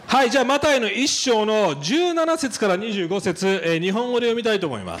はい、じゃあマタイの1章の17節から25節、日本語で読みたいと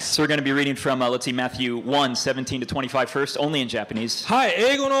思います。So we're going to be reading from, let's see, Matthew 1:17 to 25 first, only in Japanese. はい、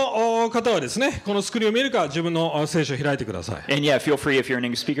英語の方はですね、このスクリーンを見るか自分の聖書を開いてください。And yeah, feel free if you're an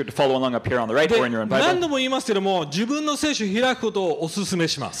English speaker to follow along up here on the right or in your own 何 Bible. 度も言いますけども、自分の聖書を開くことをお勧め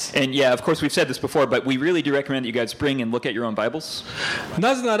します。 And yeah, of course we've said this before, but we really do recommend that you guys bring and look at your own Bibles.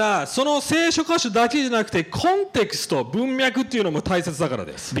 なぜなら、その聖書箇所だけじゃなくて、コンテクスト、文脈っていうのも大切だから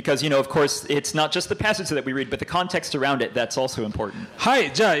です。 Because, of course, it's not just the passage that we read, but the context around it, that's also important. は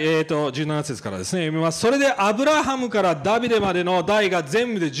い、じゃあ、17節からですね、読みます。それでアブラハムからダビデまでの代が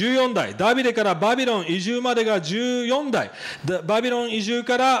全部で14代、ダビデからバビロン移住までが14代、バビロン移住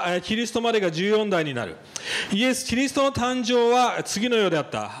からキリストまでが14代になる。イエス・キリストの誕生は次のようであっ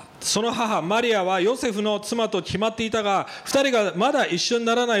た。その母マリアはヨセフの妻と決まっていたが、2人がまだ一緒に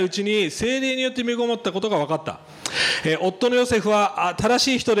ならないうちに聖霊によって身ごもったことが分かった。夫のヨセフは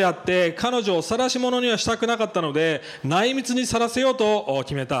正しい人であって、彼女を晒し者にはしたくなかったので内密にさらせようと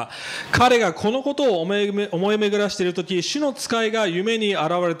決めた。彼がこのことを思い巡らしているとき、主の使いが夢に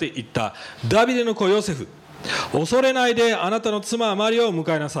現れていった。ダビデの子ヨセフ、恐れないであなたの妻マリアを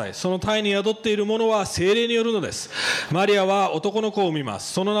迎えなさい。その胎に宿っているものは聖霊によるのです。マリアは男の子を産みま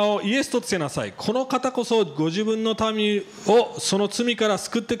す。その名をイエスとつけなさい。この方こそご自分の民をその罪から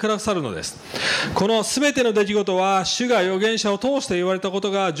救ってくださるのです。このすべての出来事は主が預言者を通して言われたこ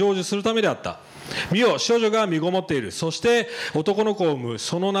とが成就するためであった。見よ、少女が身ごもっている。そして男の子を産む。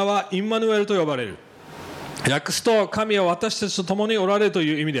その名はインマヌエルと呼ばれる。訳すと、神は私たちと共におられると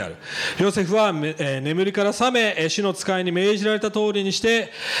いう意味である。ヨセフは眠りから覚め、主の使いに命じられた通りにし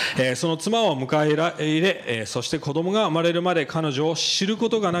て、その妻を迎え入れ、そして子供が生まれるまで彼女を知るこ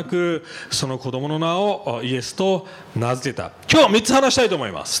とがなく、その子供の名をイエスと名付けた。今日3つ話したいと思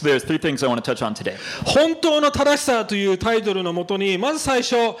います。 So there's three things I want to touch on today. 本当の正しさというタイトルのもとに、まず最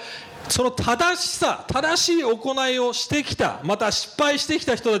初、その正しさ、正しい行いをしてきた、また失敗してき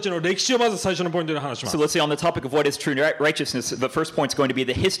た人たちの歴史をまず最初のポイントで話します。 So let's see, on the topic of what is true righteousness, the first point is going to be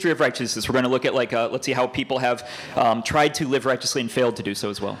the history of righteousness. We're going to look at let's see how people have tried to live righteously and failed to do so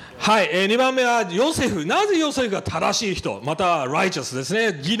as well. はい、2番目はヨセフ。なぜヨセフが正しい人、またrighteousです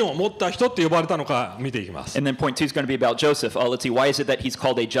ね、義の持った人って呼ばれたのか見ていきます。 And then point two is going to be about Joseph. Let's see, why is it that he's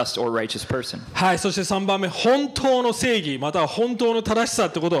called a just or righteous person? はい、そして3番目、本当の正義、または本当の正しさっ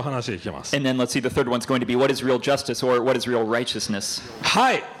てことを話していきます。 And then let's see, the third one's going to be what is real justice or what is real righteousness.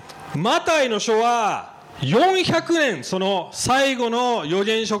 はい、マタイの書は400年、その最後の預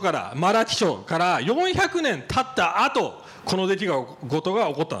言書からマラキ書から400年経った後、この出来事が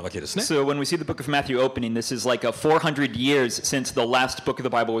起こったわけですね。 So when we see the book of Matthew opening, this is like 400 years since the last book of the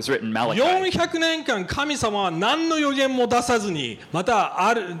Bible was written, Malachi. 400年間神様は何の予言も出さずに、また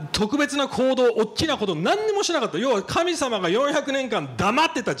ある特別な行動、大きなこと何にもしなかった。要は神様が400年間黙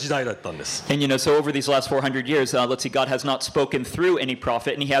ってた時代だったんです。 And so over these last 400 years, let's see, God has not spoken through any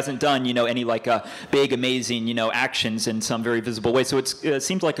prophet, and He hasn't done, any big, amazing, actions in some very visible way. So it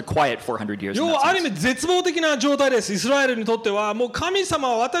seems like a quiet 400 years. 要はある意味絶望的な状態です。イスラエルにとってはもう神様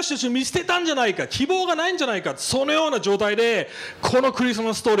は私たちを見捨てたんじゃないか、希望がないんじゃないか、そのような状態でこのクリス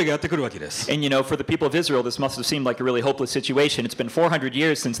マスストーリーがやってくるわけです。 And for the people of Israel, this must have seemed like a really hopeless situation. It's been 400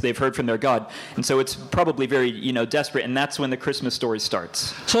 years since they've heard from their God, and so it's probably very, desperate. And that's when the Christmas story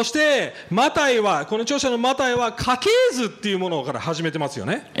starts. そしてマタイは、この著者のマタイは家系図っていうものから始めてますよ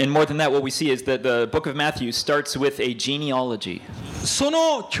ね。 And more than that, what we see is that the book of Matthew starts with a genealogy. そ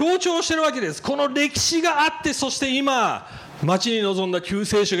の強調してるわけです。この歴史があって、そして今待ちに望んだ救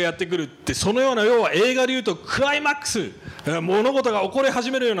世主がやってくるって、そのような、要は映画でいうとクライマックス、物事が起こり始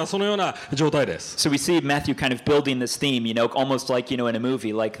めるようなそのような状態です。 So we see Matthew kind of building this theme, almost like, in a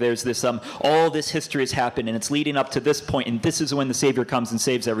movie, like there's this, all this history has happened and it's leading up to this point, and this is when the Savior comes and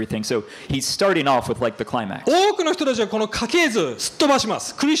saves everything. So he's starting off with like the climax. 多くの人たちはこの家系図すっ飛ばしま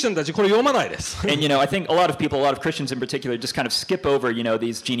す。クリスチャンたちこれ読まないです。And I think a lot of people, a lot of Christians in particular, just kind of skip over,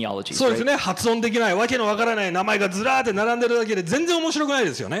 these genealogies. そうですね、 Right? 発音できない、わけのわからない名前がずらーって並んでるだけで全然面白くない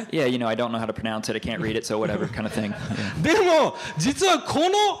ですよね。 Yeah, I don't know how to pronounce it, I can't read it, so whatever kind of thing. Yeah. でも実はこ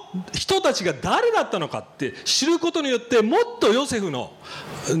の人たちが誰だったのかって知ることによって、もっとヨセフ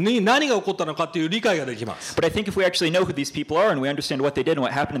に何が起こったのかっていう理解ができます。 But I think if we actually know who these people are and we understand what they did and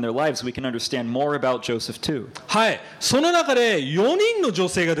what happened in their lives, we can understand more about Joseph too. はい、その中で4人の女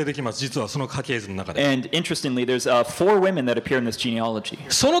性が出てきます。実はその家系図の中で。 And interestingly, there's 4 women that appear in this genealogy.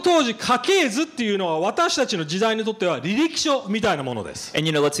 その当時家系図っていうのは私たちの時代にとっては履歴書みたいなものです。 And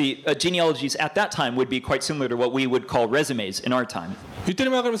let's see, genealogies at that time would be quite similar to what we would call resumes in our time. 言ってる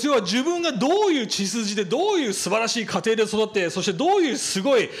意味わかります。要は自分がどういう血筋でどういう素晴らしい家庭で育って、そしてどういうす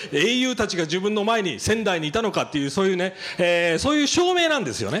ごい英雄たちが自分の前に仙台にいたのかっていうそういうね、そういう証明なん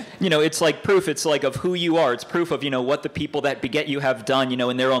ですよね。It's like proof. It's like of who you are. It's proof of what the people that beget you have done,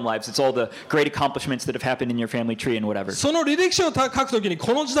 in their own lives. It's all the great accomplishments that have happened in your family tree and whatever. その履歴書を書くときに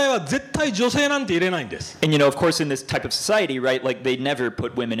この時代は絶対女性なんて入れないんです。And of course, in this type of society, right, like they never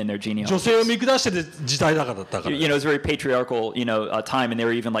put women in their 女 genealogy. 性を見下してる時代だからだから。 It's a very patriarchal, time, and they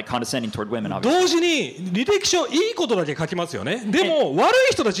were even like condescending toward women. Obviously. 同時に履歴書いいことだけ書きますよね。でも悪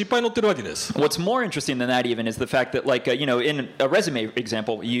い人たちいっぱい載ってるわけです。 What's more interesting than that even is the fact that, like, in a resume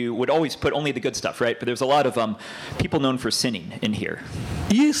example, you would always put only the good stuff, right? But there's a lot of people known for sinning in here.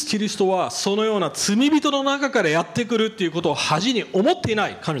 イエス・キリストはそのような罪人の中からやってくるっていうことを恥に思っていな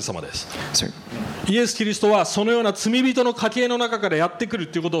い神様です。 Sorry. イエス・キリストはそのような罪人の家系の中からやってくるっ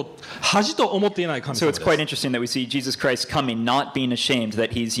ていうことを恥と思っていない神 So 様 it's です。 quite interesting that we see Jesus Christ coming, not being ashamed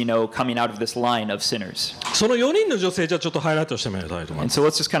that he's, coming out of this line of sinners. その4人の女性じゃあちょっとハイライトしてみたいと思い And ます。 so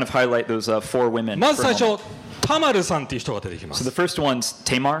let's just kind of highlight those 4 women. まず for a 最 moment. 初タマルさんっていう人が出てきま So す。 the first one's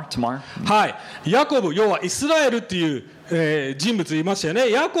Tamar. はい、ヤコブ、要はイスラエルっていう、人物いましたよね。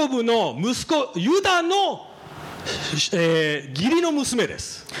ヤコブの息子ユダの、義理の娘で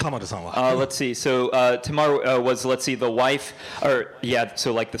す。タマルさんは。Let's see. So Tamar was, let's see, the wife,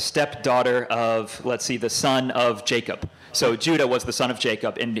 so like the stepdaughter of, let's see, the son of Jacob. So Judah was the son of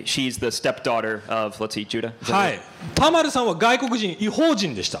Jacob, and she's the stepdaughter of, let's see, Judah. Is that は right? い、タマルさんは外国人、異邦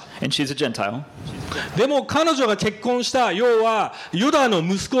人でした。 And she's a Gentile. でも彼女が結婚した要はユダの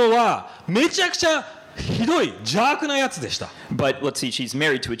息子はめちゃくちゃひどい邪悪なやつでした。 But let's see, she's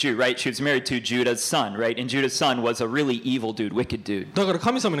married to a Jew, right? She was married to Judah's son, right? And Judah's son was a really evil dude, wicked dude. だから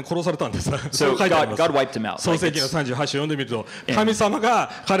神様に殺されたんです。そう So 書いてあり God, ます。 God wiped him out. 創 Like 世記の it's- 38章読んでみると神様が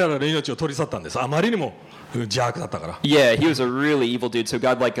彼らの命を取り去ったんです。あまりにも邪悪だったから。 yeah, he was a really evil dude. So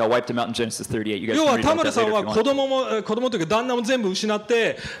God wiped him out in Genesis 38. You guys 要 can は read タ about マル that さん later は if you 子 want. 供というか旦那も全部失っ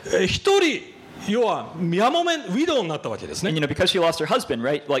て一人要はやもめウィドウになったわけです And ね。 because she lost her husband,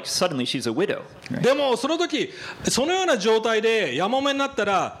 right? Like suddenly she's a widow. Right? でもその時そのような状態でやもめになった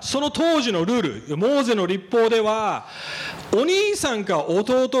らその当時のルールモーゼの律法ではお兄さんか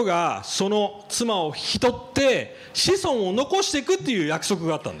弟がその妻を引き取って子孫を残していくっていう約束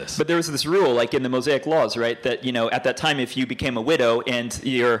があったんです。 But there was this rule, like in the Mosaic laws, right? That at that time, if you became a widow and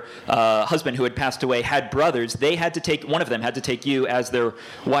your husband who had passed away had brothers, one of them had to take you as their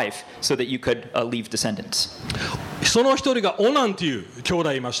wife, so that you could leave descendants. その一人がオナンという兄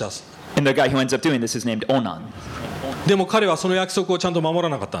弟いました。 And the guy who ends up doing this is named Onan. でも彼はその約束をちゃんと守ら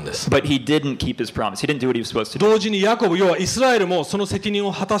なかったんです。 But he didn't keep his promise. He didn't do what he was supposed to do. 同時にヤコブ要はイスラエルもその責任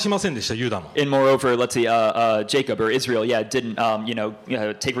を果たしませんでした。ユダも。 And moreover, let's see, Jacob or Israel, didn't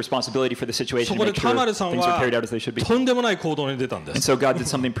take responsibility for the そ situation こ to で make タ sure マルさん things were は carried out as they should be. とんでもない行動に出たんで And す。 so God did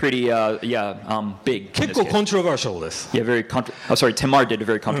something pretty, big. In 結 this 構 case. コントロバーシャルです。 Yeah, Tamar did a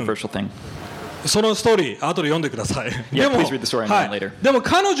very controversial thing. そのストーリー後で読んでください。 Yeah, でも、 please read the story online later. でも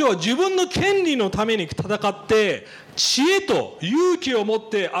彼女は自分の権利のために戦って知恵と勇気を持っ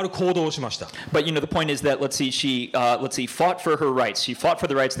てある行動をしました。 But the point is that she fought for her rights. She fought for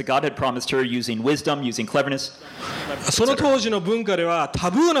the rights that God had promised her using wisdom, using cleverness. その当時の文化ではタ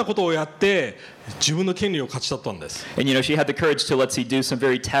ブーなことをやって自分の権利を勝ち取ったんです。 And she had the courage to do some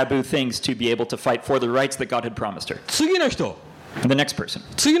very taboo things to be able to fight for the rights that God had promised her. 次の人 The next person,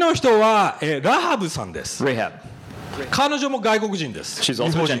 次の人は、ラハブさんです。 Rahab. 彼女も外国人です。 She's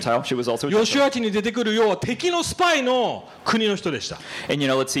also a Gentile. She was also a ヨシ Gentile. ュア記に出てくるようは敵のスパイの国の人でした。 And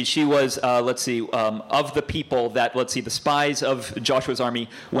she was of the people that the spies of Joshua's army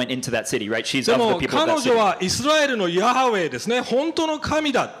went into that city, right? She's で of the も people of 彼 that 女 city. はイスラエルのヤハウェですね、本当の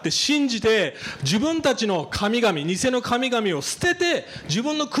神だって信じて自分たちの神々、偽の神々を捨てて自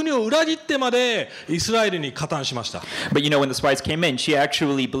分の国を裏切ってまでイスラエルに加担しました。 But when the spies came in, she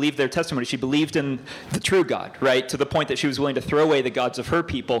actually believed their testimony. She believed in the true God, right? To the point that she was willing to throw away the gods of her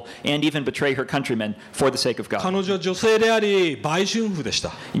people and even betray her countrymen for the sake of God. 彼女は女性であり売春婦でした。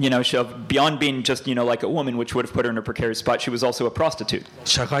 Beyond being just, like a woman, which would have put her in a precarious spot, she was also a prostitute.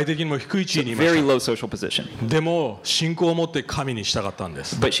 社会的にも低い地位にいまし Very low social position. た。でも信仰を持って神に従ったんで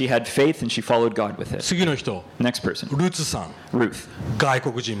す。 But she had faith and she followed God with it. 次の人、 Next person, ルツさん、 Ruth, 外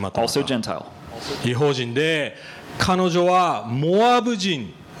国人また also Gentile. 異邦人で彼女はモアブ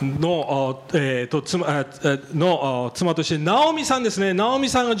人の妻としてナオミさんですね。ナオミ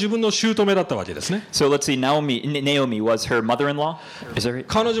さんが自分の姑だったわけですね。 So let's see, Naomi was her mother-in-law. Is that right?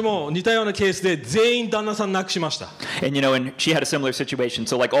 彼女も似たようなケースで全員旦那さん亡くしました。 And and she had a similar situation.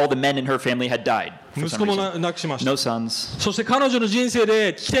 So like all the men in her family had died. For 息 some 子も reason. 亡くしました。 No sons. そして彼女の人生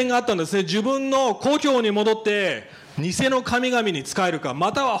で起点があったんですね。自分の故郷に戻って偽の神々に仕えるか、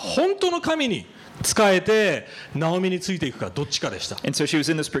または本当の神に仕えてナオミについていくか、どっちかでした。 And so she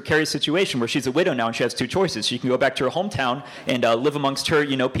was in this precarious situation where she's a widow now and she has two choices. She can go back to her hometown and live amongst her,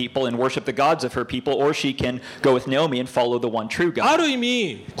 people and worship the gods of her people, or she can go with Naomi and follow the one true あ God. る意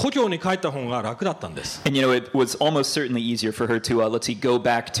味故郷に帰った方が楽だったんです。 And it was almost certainly easier for her to, go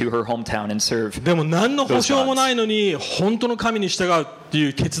back to her hometown and serve. でも何の保証もないのに本当の神に従うってい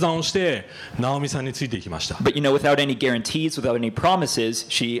う決断をしてナオミさんについていきました。 But without any guarantees, without any promises,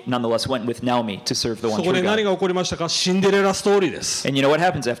 she nonetheless went with Naomi to serve the そ one こで true 何 God. が起こりましたか？シンデレラストーリーです。 And what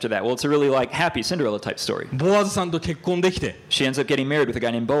happens after that? Well, it's a really like happy Cinderella type story. ボアズさんと結婚できて She ends up getting married with a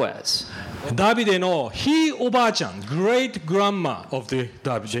guy named Boaz. ダビデのひいおばあちゃん Great Grandma of the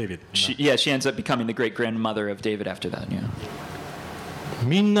David She ends up becoming the great grandmother of David after that. Yeah.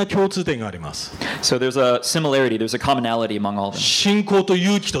 みんな共通点があります。 So there's a similarity, there's a commonality among all of them. 信仰と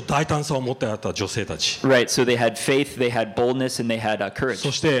勇気と大胆さを持ってあった女性たち、 Right, so they had faith, they had boldness, and they had courage.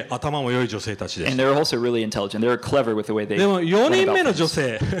 そして頭も良い女性たちで And す。 they're also really intelligent. They're clever with the way they でも4 went 人 about 目の things. 女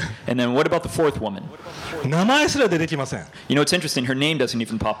性 And then what about the fourth woman? 名前すら出てきません。 It's interesting, her name doesn't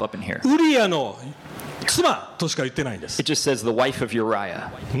even pop up in here. ウリアの妻としか言ってないんです。 It just says the wife of Uriah.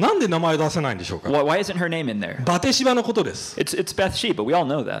 なんで名前出せないんでしょうか？ Why isn't her name in there? バテシバのことです。 It's Bathsheba, we all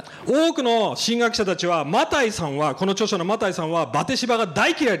know that. 多くの神学者たちはマタイさんはこの著書のマタイさんはバテシバが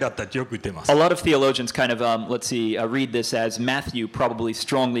大嫌いだったってよく言っています。 A lot of theologians kind of, read this as Matthew probably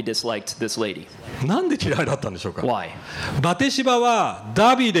strongly disliked this lady. なんで嫌いだったんでしょうか？ Why? バテシバは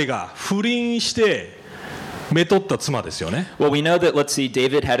ダビデが不倫してめとった妻ですよね。 Well, we know that,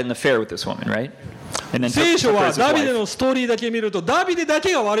 David had an affair with this woman, right? And then 聖 took 書 her は as his ダビデ wife. のストーリーだけ見るとダビデだ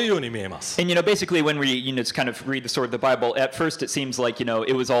けが悪いように見えます。 And basically when we kind of read the story of the Bible, at first it seems like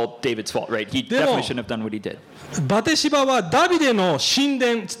it was all David's fault, right? He definitely shouldn't have done what he did. バテシバはダビデの神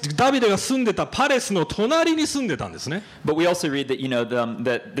殿、ダビデが住んでたパレスの隣に住んでたんですね。 But we also read that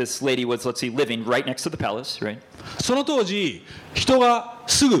that this lady was living right next to the palace, right? その当時人が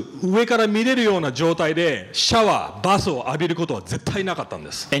すぐ上から見れるような状態でシャワー、バスを浴びることは絶対なかったん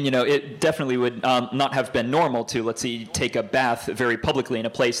です。 And it definitely would not have been normal to take a bath very publicly in a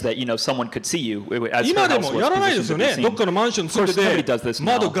place that someone could see you as her 今で house もや was らないです positioned よ to be ね。どっ seen. かのマンション住んで Of course, nobody does て this now.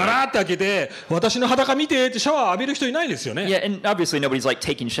 窓ガラーって開けて私の裸見てってシャワー浴びる人いないですよね。 Yeah, and obviously nobody's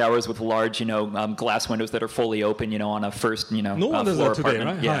taking showers with large, glass windows that are fully open, on a first, No one does floor that today,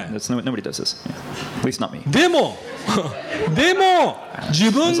 apartment. right? Yeah, Right. nobody does this. Yeah. At least not me. でもでも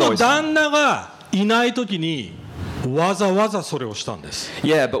自分の旦那がいない時にわざわざそれをしたんです。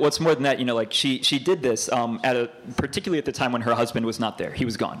 Yeah, but what's more than that, she did this particularly at the time when her husband was not there. He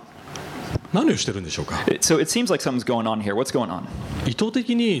was gone. 何をしてるんでしょうか？ So it seems like something's going on here. What's going on? 意図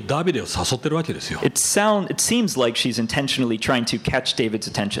的にダビデを誘ってるわけですよ。 It seems like she's intentionally trying to catch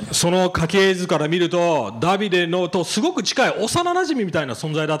David's attention. その家系図から見るとダビデのとすごく近い幼馴染みたいな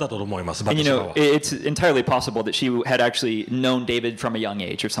存在だったと思います。バ And テシバは。 it's entirely possible that she had actually known David from a young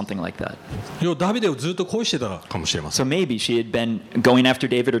age or something like that. 要はダビデをずっと恋してたかもしれません。 So maybe she had been going after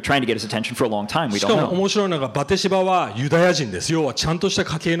David or trying to get his attention for a long time. We しか don't も know. 面白いのがバテシバはユダヤ人です。要はちゃんとした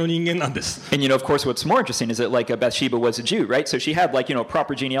家系の人間なんです。 And of course, what's more interesting is that Bathsheba was a Jew, right? So she had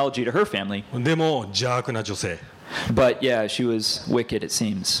proper genealogy to her family. でも邪悪な女性。 But yeah, she was wicked, it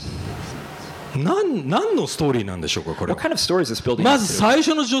seems. 何のストーリーなんでしょうかこれ What は。 kind of story is this building まず into? 最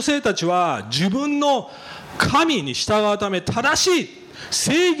初の女性たちは自分の神に従うため正しい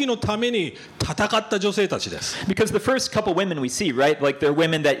正義のために戦った女性たちです。 Because the first couple women we see, right? They're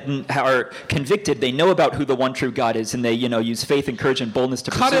women that are convicted. They know about who the one true God is, and they, use faith and courage and boldness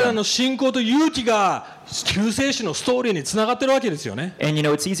to 彼 pursue ら him. の信仰と勇気が救世主のストーリーにつながってるわけですよね。 And,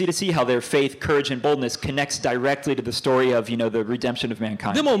 it's easy to see how their faith, courage, and boldness connects directly to the story of, the redemption of で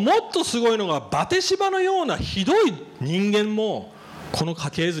mankind. ももっとすごいのがバテシバのようなひどい人間もこの家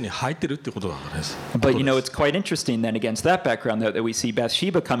系図に入ってるってことだからです。 But, it's quite interesting then against that background that we see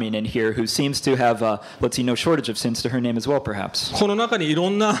Bathsheba coming in here, who seems to have, no shortage of sins to her name as well, perhaps. この中にいろ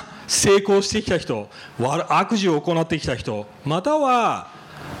んな成功してきた人、悪事を行ってきた人、または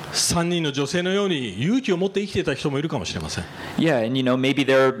3人の女性のように勇気を持って生きていた人もいるかもしれません。 Yeah, and maybe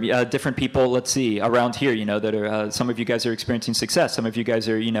there are different people, let's see, around here, that are, some of you guys are experiencing success, some of you guys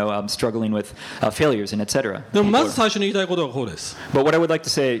are, struggling with failures and etc. でもまず最初に言いたいことはこうです。 But what I would like to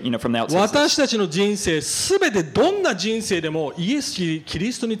say, from the outset, is 私たちの人生すべてどんな人生でもイエス・キ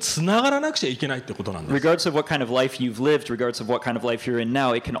リストにつながらなくちゃいけないってことなんです。 regardless of what kind of life you've lived, regardless of what kind of life you're in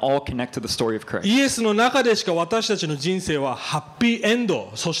now, it can all connect to the story of Christ. イエスの中でしか私たちの人生はハッピーエン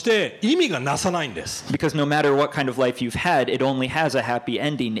ド、そして意味がなさないんです。 Because no matter what kind of life you've had, it only has a happy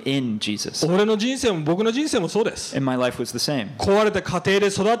ending in Jesus. 俺の人生も僕の人生もそうです。 And my life was the same. 壊れた家庭で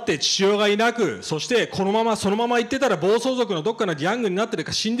育って父親がいなく、そしてそのまま行ってたら暴走族のどっかのギャングになってる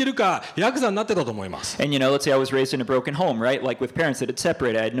か死んでるかヤクザになってたと思います。 And let's say I was raised in a broken home, right? Like with parents that had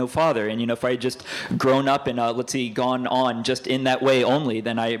separated, I had no father. And if I had just grown up and let's see, gone on just in that way only,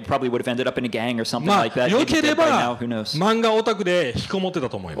 then I probably would have ended up in a gang or something まあ like that. 良 Maybe け dead れ by ば now, who knows? 漫画オタクで引きこもってた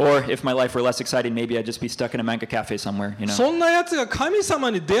と思います。 Or if my life were less exciting, maybe I'd just be stuck in a manga cafe somewhere. そんなやつが神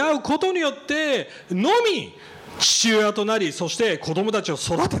様に出会うことによってのみ父親となり、そして子供たちを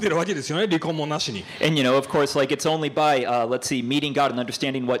育ててるわけですよね、離婚もなしに。 And of course, like it's only by let's see, meeting God and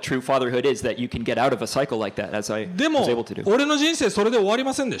understanding what true fatherhood is that you can get out of a cycle like that, as I で was も able to do. 俺の人生それで終わり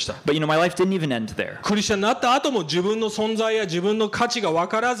ませんでした。 But my life didn't even end there. クリスチャンになった後も自分の存在や自分の価値が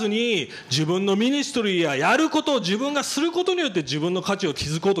分からずに、自分のミニストリーややることを自分がすることによって自分の価値を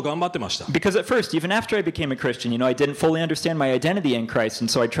築こうと頑張ってました。 Because at first, even after I became a Christian, I didn't fully understand my identity in Christ,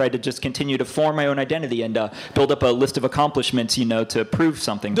 and so I tried to just continue to form my own identity and build up a list of accomplishments, to prove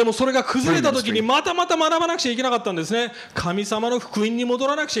something. でもそれが崩れた時にまた学ばなくちゃいけなかったんですね。神様の福音に戻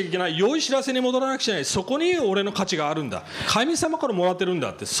らなくちゃいけない、良い知らせに戻らなくちゃいけない、そこに俺の価値があるんだ、神様からもらってるん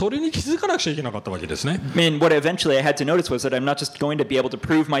だって、それに気づかなくちゃいけなかったわけですね。 And what eventually I had to notice was that I'm not just going to be able to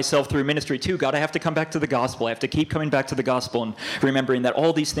prove myself through ministry to God. I have to come back to the gospel. I have to keep coming back to the gospel and remembering that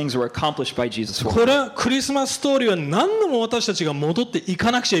all these things were accomplished by Jesus. これはクリスマスストーリーは何度も私たちが戻ってい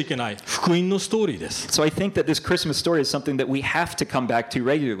かなくちゃいけない福音のストーリーです。 So I think that this Christmas story is something that we have to come back to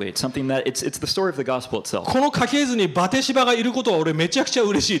regularly. It's something that it's the story of the gospel itself. この家系図にバテシバがいることは俺めちゃくちゃ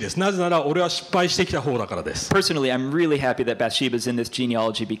嬉しいです。なぜなら俺は失敗してきた方だからです。 Personally, I'm really happy that Bathsheba's in this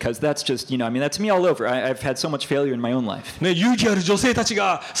genealogy because that's just, that's me all over. I've had so much failure in my own life. ね、勇気ある女性たち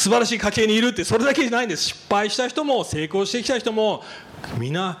が素晴らしい家系にいるってそれだけじゃないんです。失敗した人も成功してきた人も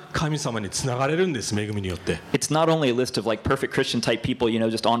皆神様につながれるんです、恵みによって。 It's not only a list of like perfect Christian type people,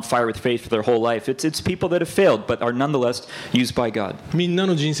 just on fire with faith for their whole life. It's people that have failed but are nonetheless used by God. みんな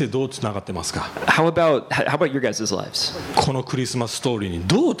の人生どうつながってますか？ How about your guys' lives? このクリスマスストーリーに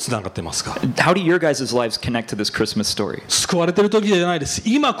どうつながってますか？ How do your guys' lives connect to this Christmas story? 救われてる時じゃないです。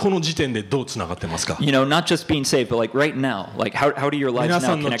今この時点でどうつながってますか？ Not just being saved, but like right now. Like how do your lives 皆 now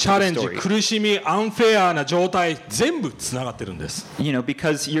さんの connect チャ to レ the ンジ、 story? 苦しみ、アンフェアな状態全部つながってるんです。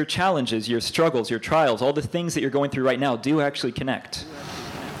 Because your challenges, your struggles, your trials, all the things that you're going through right now do actually connect.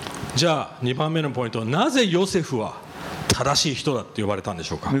 じゃあ2番目のポイントはなぜヨセフは正しい人だって呼ばれたんで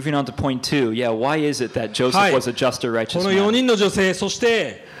しょうか？ Moving on to point 2, why is it that Joseph はい was a just or righteous この4 man? 人の女性、そし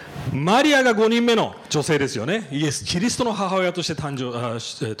てマリアが5人目の女性ですよね。イエス・キリストの母親として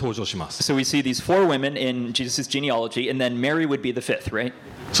登場します。 So we see these 4 women in Jesus' genealogy, and then Mary would be the 5th, right?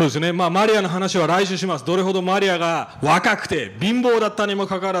 そうですね、マリアの話は来週します。どれほどマリアが若くて貧乏だったにも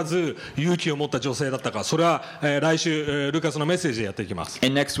かかわらず勇気を持った女性だったか、それは来週ルカスのメッセージでやっていきます。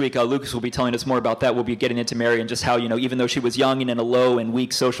 And next week, Lucas will be telling us more about that. We'll be getting into Mary and just how, even though she was young and in a low and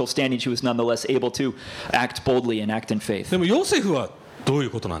weak social standing, she was nonetheless able to act boldly and act in faith. でもヨセフはどういう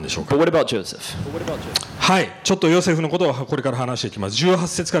ことなんでしょうか？ But what about Joseph? はい、ちょっとヨセフのことをこれから話していきます。18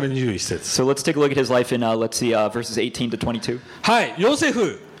節から21節。 So let's take a look at his life in, let's see, verses 18 to 22. はい、ヨセ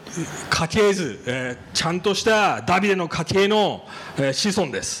フ家系図、ちゃんとしたダビデの家系の、子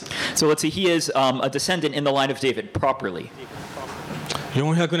孫です。 So let's see, he is a descendant in the line of David properly.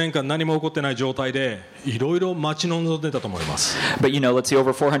 400年間何も起こってない状態でいろいろ待ち望んでたと思います。 But let's see,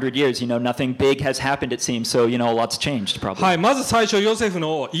 over 400 years, nothing big has happened, it seems. So, a lot's changed, probably. はい、まず最初ヨセフ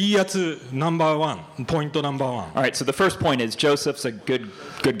のいいやつナンバー1、ポイントナンバー1。 All right, so the first point is Joseph's a good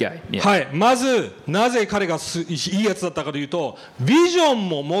guy. Yeah. はい、まずなぜ彼がいいやつだったかというと、ビジョン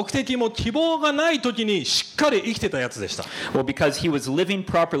も目的も希望がない時にしっかり生きてたやつでした。 Well, because he was living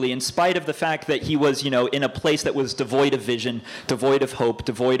properly in spite of the fact that he was, in a place that was devoid of vision, devoid of hope,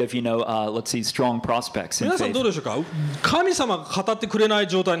 devoid of, let's see, strong prospects. prospects in 皆さんどう faith. でしょうか。神様が語ってくれない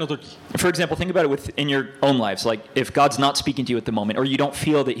状態の時、 For example, think about it in your own lives. Like if God's not speaking to you at the moment, or you don't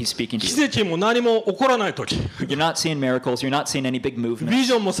feel that He's speaking to 奇 you. 跡も何も起こらない時、 You're not seeing miracles. You're not seeing any big ビ movement.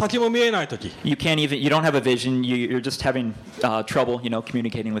 ジョンも先も見えない時、 You don't have a vision. You're just having trouble,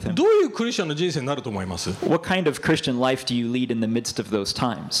 communicating with Him. どういうクリスチャンの人生になると思います？ What kind of Christian life do you lead in the midst of those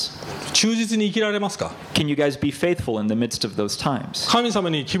times? 忠実に生きられますか？ Can you guys be faithful in the midst of those times? 神様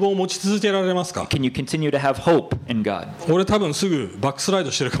に希望を持ち続けられますか？ Can you continue to have hope in God? 俺多分すぐバックスライ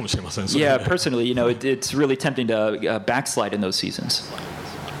ドしてるかもしれません。それ Yeah, ね personally, it's really tempting to backslide in those seasons.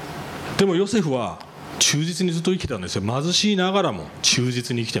 でもヨセフは忠実にずっと生きてたんですよ。貧しいながらも忠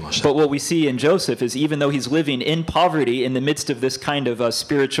実に生きてました。 But what we see in Joseph is even though he's living in poverty in the midst of this kind of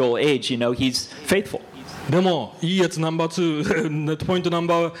spiritual age, he's faithful. でもいいやつナンバー2ポイントナン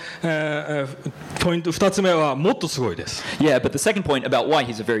バー、ポイント2つ目はもっとすごいです。 Yeah, but the second point about why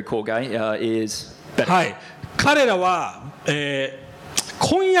he's a very cool guy is better. はい、彼らは、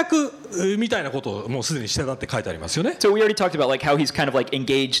婚約みたいなことをもうすでにしてたって書いてありますよね。 So we already talked about like how he's kind of like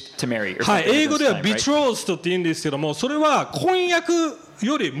engaged to marry or はい、 something. 英 at 語 this では time, right? betrothed って言うんですけども、それは婚約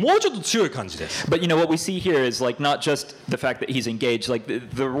よりもうちょっと強い感じです。 But what we see here is like not just the fact that he's engaged, like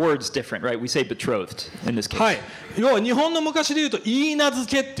the word's different, right? We say betrothed in this case. はい、要は日本の昔で言うと言い名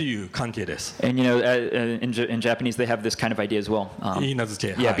付けっていう関係です。 And in Japanese they have this kind of idea as well. 言い名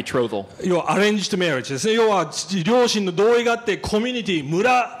付け。 Yeah, はい、 betrothal. 要はアレンジとメリッジですね。要は両親の同意があってコミュニティ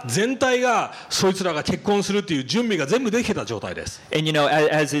村全体がそいつらが結婚するっていう準備が全部できてた状態です。 And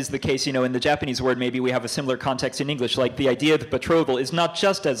as is the case, in the Japanese word, maybe we have a similar context in English. Like the idea of betrothal is not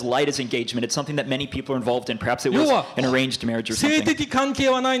just as light as engagement; it's something that many people are involved in. Perhaps it was 要は an arranged marriage or 性 something. 的関係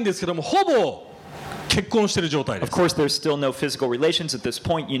はないんですけども、ほぼ結婚してる状態で Of す。 course, there's still no physical relations at this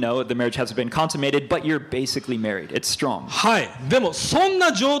point. The marriage hasn't been consummated, but you're basically married. It's strong. はい、でもそん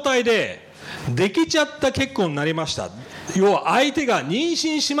な状態でできちゃった結婚になりました。要は相手が妊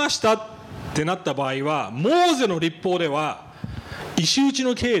娠しましたってなった場合は、モーゼの律法では石打ち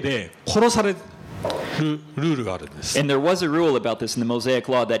の刑で殺されるルールがあるんです。 And there was a rule about this in the Mosaic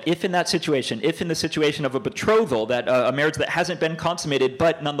Law that if in the situation of a betrothal, that a marriage that hasn't been consummated,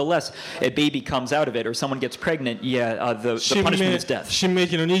 but nonetheless a baby comes out of it or someone gets pregnant, the punishment is death. 新明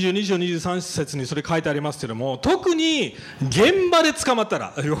記の22章23節にそれ書いてありますけども、特に現場で捕まった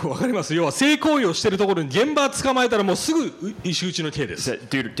ら、わかります？要は性行為をしているところに現場捕まえたらもうすぐ石打ちの刑で Is す。 that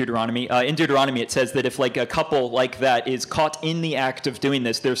Deuteronomy? In Deuteronomy, it says that if like a couple like that is caught in the act of doing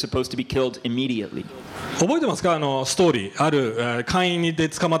this, they're supposed to be killed immediately. 覚えてますか？ストーリーある会員で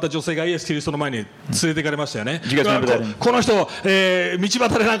捕まった女性がイエス・キリストの前に連れてかれましたよね。 Do you guys remember that? この人、道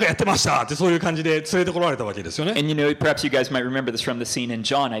端でなんかやってましたってそういう感じで連れてこられたわけですよね。 And perhaps you guys might remember this from the scene in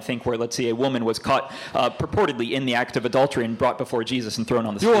John, I think, where let's say a woman was caught purportedly in the act of adultery and brought before Jesus and thrown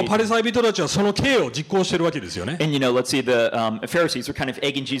on the 要は street. パリサイ人たちはその刑を実行してるわけですよね。 And let's see, the Pharisees were kind of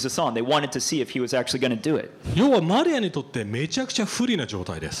egging Jesus on. They wanted to see if he was actually going to do it. 要はマリアにとってめちゃくちゃ不利な状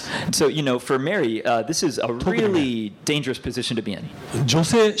態です。 So, for Mary, this is a really dangerous position to be in. 女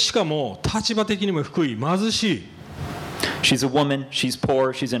性しかも立場的にも低い貧しい、 She's a woman, she's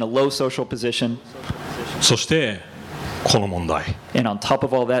poor, she's in a low social position. そしてこの問題。 And on top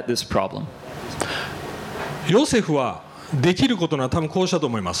of all that, this problem. ヨセフはできることなら多分こうしたと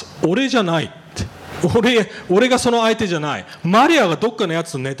思います。俺じゃないって。俺がその相手じゃない。マリアがどっかのや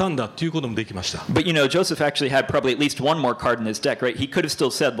つと寝たんだっていうこともできました。 But Joseph actually had probably at least one more card in his deck, right? He could have still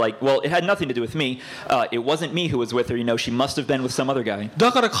said, like, well, it had nothing to do with me. It wasn't me who was with her. She must have been with some other guy.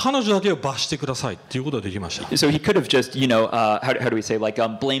 だから彼女だけを罰してくださいっていうことができました。 So he could have just, how do we say, like,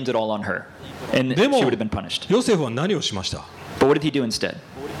 blamed it all on her. And で she も would have been punished. ヨセフは何をしました？ But what did he do instead?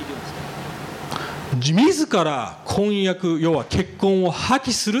 自ら婚約、要は結婚を破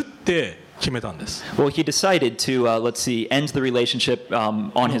棄するって決めたんです。 Well, he decided to, let's see, end the relationship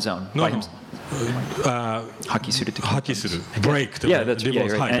on his own. By himself. 破棄するって。破棄する。break と Yeah, that's yeah,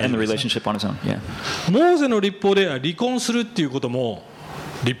 right. はい End the relationship on his own. Yeah. モーゼの律法では離婚するっていうことも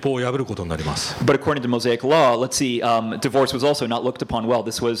律法を破ることになります。 But according to Mosaic law, let's see, divorce was also not looked upon well.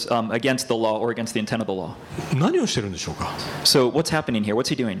 This was against the law or against the intent of the law. 何をしてるんでしょうか？ So what's happening here? What's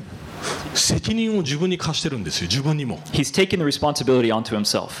he doing? 責任を自分に課してるんですよ。自分にも。 He's taking the responsibility onto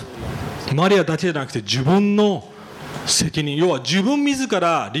himself. マリアだけじゃなくて自分の責任、要は自分自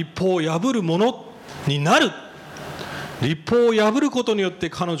ら律法を破るものになる。律法を破ることによっ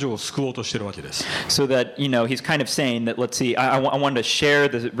て彼女を救おうとしているわけです。 So that, he's kind of saying that, let's see, I want to share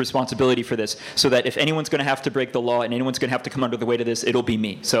the responsibility for this so that if anyone's going to have to break the law and anyone's going to have to come under the weight of this, it'll be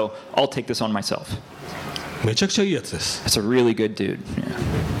me. So I'll take this on myself. めちゃくちゃいいやつです。 That's a really good dude.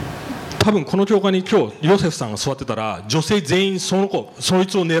 Yeah. 多分この教会に今日ヨセフさんが座ってたら女性全員そい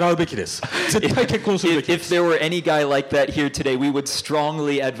つを狙うべきです。絶対結婚するべきです。 If there were any guy like that here today, we would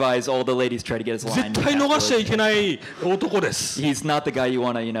strongly advise all the ladies try to get his line. 絶対逃しちゃいけない男です。 He's not the guy you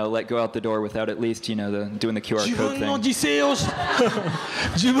want to, let go out the door without at least, doing the QR 自 code 分の thing. 犠牲を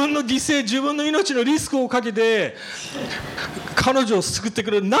自分の犠牲、自分の命のリスクをかけて彼女を救ってく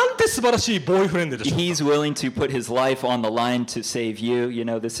れるなんて素晴らしいボーイフレンドでしょうか。 He's willing to put his life on the line to save you.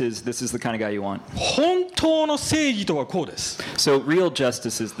 This is the kind of guy you want. 本当の正義とはこうです。 So real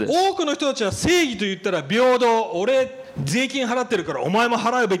justice is this. 多くの人たちは正義と言ったら平等、俺税金払ってるからお前も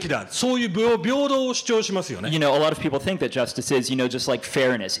払うべきだ、そういう平等を主張しますよね。A lot of people think that justice is, just like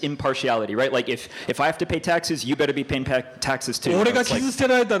fairness, impartiality, right? Like if I have to pay taxes, you better be paying taxes too. 俺が傷つけ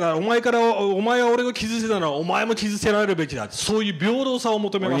られたらお前は俺が傷つけたらお前も傷つけられるべきだ、そういう平等さを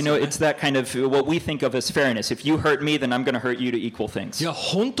求めますよね。It's that kind of what we think of as fairness. If you hurt me, then I'm going to hurt you to equal things. いや、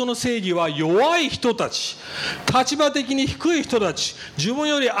本当の正義は弱い人たち、立場的に低い人たち、自分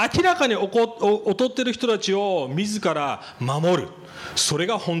より明らかに劣っている人たちを自ら守る。それ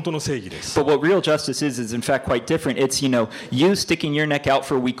が本当の正義です。 But what real justice is in fact quite different. It's, you sticking your neck out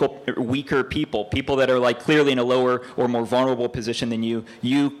for weaker people that are like clearly in a lower or more vulnerable position than you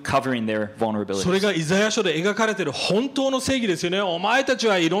covering their vulnerabilities. それがイザヤ書で描かれている本当の正義ですよね。お前たち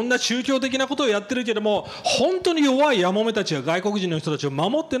はいろんな宗教的なことをやってるけども、本当に弱いやもめたちや外国人の人たちを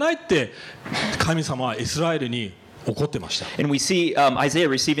守ってないって神様はイスラエルに怒ってました。 And we see Isaiah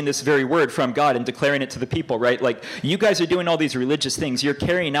receiving this very word from God and declaring it to the people, right? Like, you guys are doing all these religious things. You're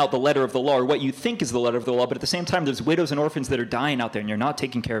carrying out the letter of the law, or what you think is the letter of the law, but at the same time, there's widows and orphans that are dying out there, and you're not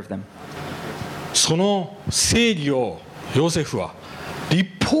taking care of them. その正義をヨセフは律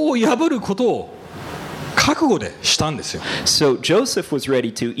法を破ることを覚悟でしたんですよ。 So Joseph was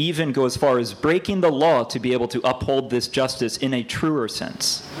ready to even go as far as breaking the law to be able to uphold this justice in a truer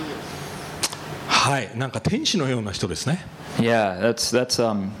sense. はい、なんか天使のような人ですね。 Yeah, that's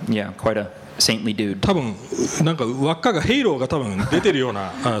quite a saintly dude. 多分なんか輪っかがヘイローが多分出てるよう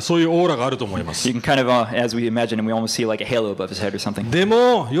なそういうオーラがあると思います。 You can kind of, as we imagine him, we almost see like a halo above his head or something. で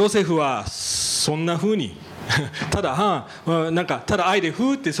もヨセフはそんな風にただ愛で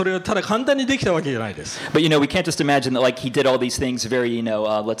ふーってそれをただ簡単にできたわけじゃないです。 But we can't just imagine that like he did all these things very,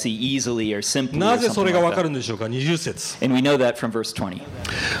 let's see, easily or simply. なぜ or そ something れが like わかる that. んでしょうか。20節。 And we know that from verse 20.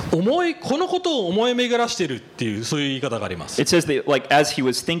 このことを思い巡らしているっていうそういう言い方があります。 It says that like as he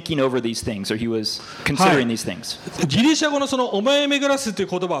was thinking over these things, or he was considering these things. ギリシャ語のその思い巡らすっていう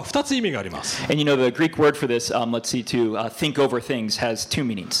言葉は2つ意味があります。 And the Greek word for this, let's see, to think over things has two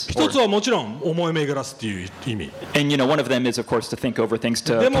meanings. 一つはもちろん思い巡らすっていう意味。 And one of them is, of course, to think over things,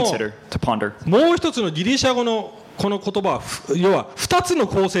 to でも、 consider, to ponder. もう一つのギリシャ語のこの言葉は要は2つの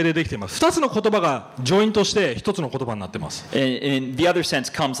構成でできています。2つの言葉がジョイントして1つの言葉になっています。 And the other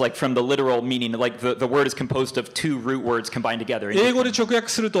sense comes like from the literal meaning, like the word is composed of two root words combined together. 英語で直訳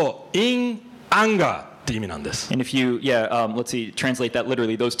すると in anger って意味なんです。 And if you, let's see, translate that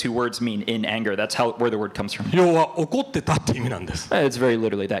literally, those two words mean in anger. That's where the word comes from. 要は怒ってたって意味なんです。 It's very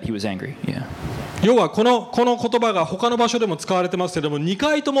literally that he was angry. Yeah. 要はこの言葉が他の場所でも使われてますけども、2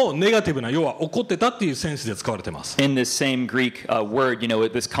回ともネガティブな、要は怒ってたっていうセンスで使われてます。 In this same Greek word,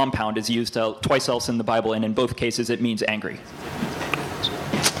 this compound is used twice else in the Bible, and in both cases it means angry.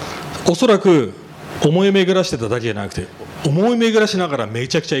 おそらく思い巡らしてただけじゃなくて、思い巡らしながらめ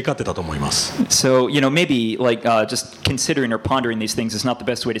ちゃくちゃ怒ってたと思います。 So, maybe like just considering or pondering these things is not the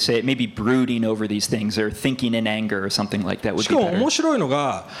best way to say it. Maybe brooding over these things or thinking in anger or something like that would し be かも better. 面白いの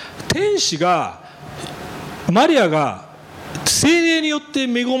が、天使がマリアが聖霊によって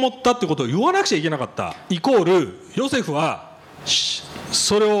身ごもったってことを言わなくちゃいけなかったイコールヨセフは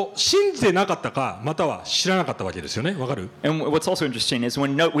それを信じてなかったかまたは知らなかったわけですよね。わかる？ And what's also interesting is we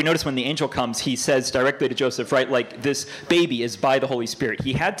notice when the angel comes, he says directly to Joseph, right, like this baby is by the Holy Spirit.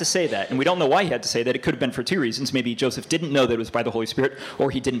 He had to say that, and we don't know why he had to say that. It could have been for two reasons. Maybe Joseph didn't know that it was by the Holy Spirit,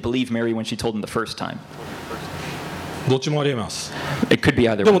 or he didn't believe Mary when she told him the first time. どっちもありえます。 It could be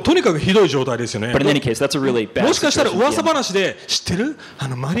either でも way. とにかくひどい状態ですよね。 But in any case, that's a really bad もしかしたら situation. 噂話で知ってる？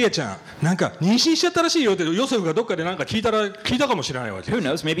マリアちゃんなんか妊娠しちゃったらしいよってヨセフがどっかでなんか聞いたかもしれないわけ。 Who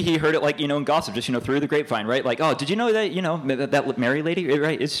knows? Maybe he heard it like, in gossip, just, through the grapevine, right? Like, oh, did you know that, that Mary lady,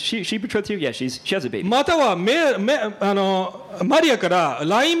 right? Is she betrothed to you? Yeah, she has a baby. またはマリアから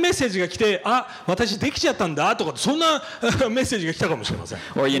LINE メッセージが来て、私できちゃったんだとかそんなメッセージが来たかもしれません。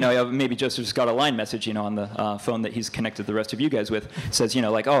 Or, maybe Joseph just got a line message, on the phone that he's connected the rest of you guys with. It says,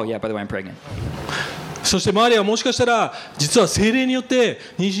 like, oh, yeah, by the way, I'm pregnant. そしてマリアはもしかしたら実は聖霊によって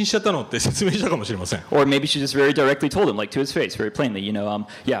妊娠しちゃったのって説明したかもしれません。 Or maybe she just very directly told him, like to his face, very plainly,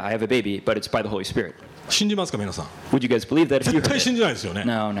 yeah, I have a baby, but it's by the Holy Spirit. 信じますか皆さん。 Would you guys believe that if you 絶対 heard 信 it? じないですよね。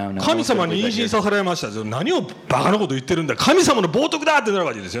 No, no, no. 神 No one's 様 gonna に believe 妊 that 娠 here. させられました。何をバカなこと言ってるんだ。神様の冒涜だってなる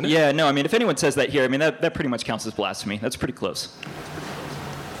わけですよね。 Yeah, no, I mean, if anyone says that here, I mean, that pretty much counts as blasphemy. That's pretty close.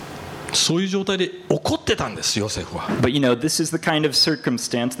 そういう状態で怒ってたんですヨセフは。 But you know, this is the kind of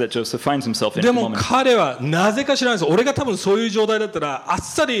circumstance that Joseph finds himself in at で the も moment. 彼はなぜか知らないです。俺が多分そういう状態だったらあっ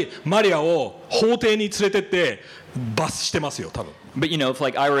さりマリアを法廷に連れてって罰してますよ多分。 But you know, if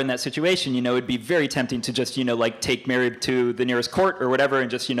like I were in that situation, you know, it'd be very tempting to just, you know, like take Mary to the nearest court or whatever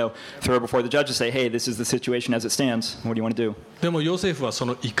and just, you know, throw her before the judge and say, hey, this is the situation as it stands. What do you want to do? でもヨセフはそ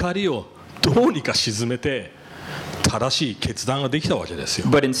の怒りをどうにか鎮めて正しい決断ができたわけですよ。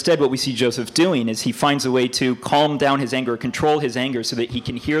 But instead, what we see Joseph doing is he finds a way to calm down his anger, control his anger so that he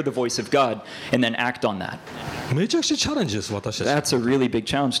can hear the voice of God and then act on that. めちゃくちゃチャレンジです私たち。 That's a really big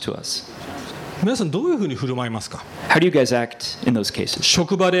challenge to us. 皆さんどういうふうに振る舞いますか。 How do you guys act in those cases?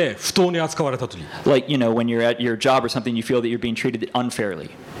 職場で不当に扱われた時、 Like, you know, when you're at your job or something, you feel that you're being treated unfairly.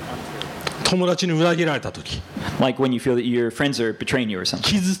 友達に裏切られた時、 Like when you feel that your friends are betraying you or something.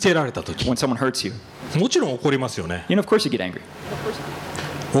 傷つけられた時、 When someone hurts you. もちろん怒りますよね。 You know, of course you get angry.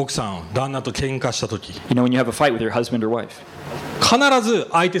 奥さん旦那と喧嘩した時、 You know, when you have a fight with your husband or wife. 必ず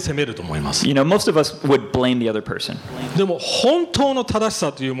相手責めると思います。 You know, most of us would blame the other person. でも本当の正し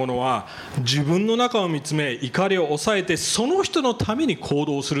さというものは自分の中を見つめ怒りを抑えてその人のために行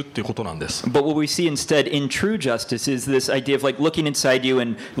動するっていうことなんです。 But what we see instead in true justice is this idea of like looking inside you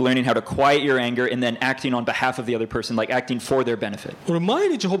and learning how to quiet your anger and then acting on behalf of the other person, like acting for their benefit. 俺毎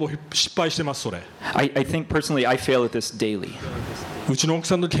日ほぼ失敗してますそれ。 I think personally I fail at this daily. うちの奥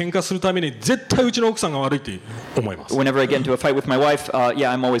さんと喧嘩するために絶対うちの奥さんが悪いって思います。 Whenever I get into a fight with my wife,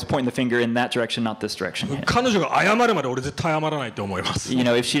 yeah, I'm always pointing the finger in that direction, not this direction. 彼女が謝るまで俺絶対謝らないって思います。 You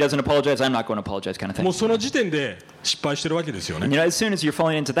know, if she doesn't apologize, I'm not going to apologize kind of thing. もうその時点で失敗してるわけですよ You ね。 know, as soon as you're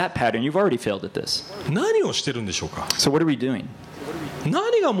falling into that pattern, you've already failed at this. 何をしてるんでしょうか。 So what are we doing?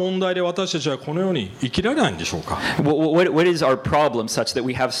 何が問題で私たちはこのように生きられないんでしょうか。 What is our problem such that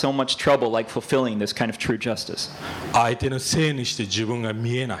we have so much trouble like fulfilling this kind of true justice? 相手のせいにして自分が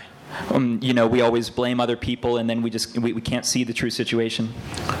見えない。 You know, we always blame other people and then we can't see the true situation.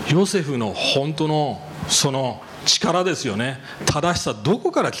 ヨセフの本当のその力ですよね。正しさど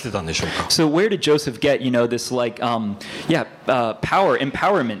こから来てたんでしょうか。 So where did Joseph get, you know, this like,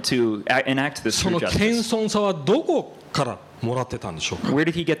 empowerment to enact this そ true の謙 justice? 遜さはどこからもらってたんでしょうか。 Where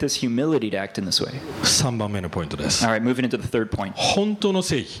did he get this humility to act in this way? 3番目のポイントです。 All right, moving into the third point. 本当の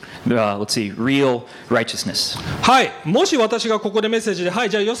正義。 Let's see, real righteousness. はい、もし私がここでメッセージで、はい、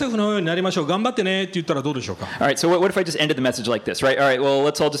じゃあヨセフのようになりましょう、頑張ってねって言ったらどうでしょうか。 All right, so what if I just ended the message like this, right? All right, well,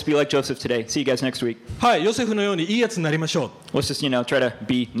 let's all just be like Joseph today. See you guys next week. はい、ヨセフのようにいいやつになりましょう。 Let's just, you know, try to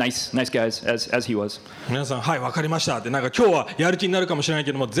be nice guys as he was. 皆さん、はい、わかりましたって、なんか今日はやる気になるかもしれない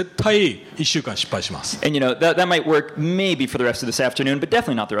けども、絶対1週間失敗します。 And, you know, that might work maybe for the rest of this afternoon, but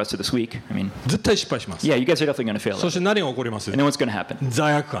definitely not the rest of this week. I mean, 絶対失敗します。 yeah, you guys are definitely going to fail. そ At して何が起こります？ it. And then what's going to happen?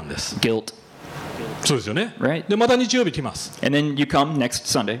 罪悪感です。 Guilt. そうですよね。 Right. で、また日曜日来ます。 And then you come next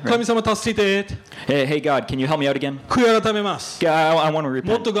Sunday, right? 神様助けて。 Hey, God, can you help me out again? 悔い改めます。 Yeah, I want to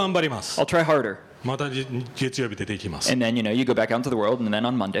もっ repent. と頑張ります。 I'll try harder. また月曜日出ていきます。 And then, you know, you go back out into the world, and then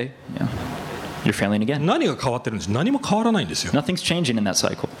on Monday, you know, you're failing again. 何が変わってるんです？何も変わらないんですよ。 Nothing's changing in that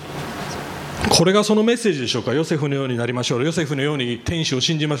cycle. これがそのメッセージでしょうか。ヨセフのようになりましょう。ヨセフのように天使を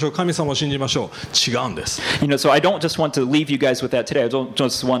信じましょう。神様を信じましょう。違うんです。 You know, so I don't just want to leave you guys with that today. I don't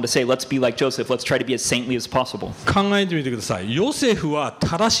just want to say, let's be like Joseph. Let's try to be as saintly as possible. 考えてみてください。ヨセフは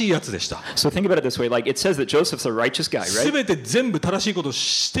正しいやつでした。 So think about it this way. Like, it says that Joseph's a righteous guy, す right? べて全部正しいことを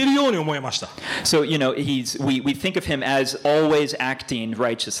しているように思えました。 So, you know, we think of him as always acting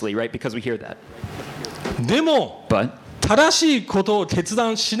righteously, right? Because we hear that. でも But 正しいことを決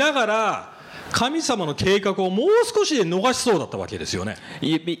断しながら神様の計画をもう少しで逃しそうだったわけですよね。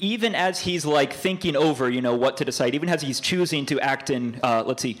 even as he's like thinking over, you know, what to decide, even as he's choosing to act in,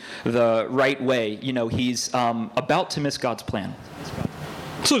 the right way, you know, he's about to miss God's plan.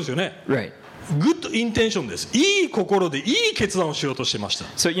 そうですよね。 Right. グッドインテンションです。いい心でいい決断をしようとしてました。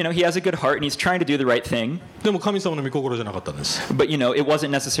 So, you know, he has a good heart and he's trying to do the right thing. でも神様の御心じゃなかったんです。 But, you know, it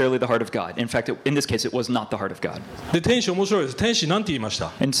wasn't necessarily the heart of God. In fact, in this case, it was not the heart of God. で、天使面白いです。天使なんて言いまし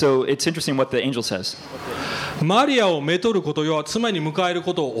た？ And so it's interesting what the angel says. マリアをめとることよ、妻に迎える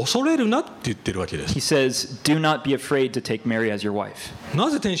ことを恐れるなって言ってるわけです。 He says, do not be afraid to take Mary as your wife. な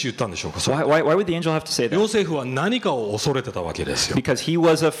ぜ天使言ったんでしょうか。それ Why would the angel have to say ヨ that? セフは何かを恐れてたわけですよ。 Because he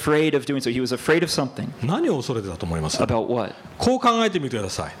was afraid of doing so. He was afraid of something. 何を恐れてたと思います？ About what? こう考えてみてくだ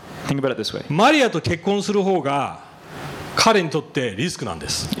さい。 Think about it this way. マリアと結婚する方が彼にとってリスクなんで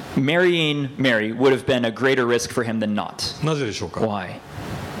す。 Marrying Mary would have been a greater risk for him than not. なぜでしょうか。 Why?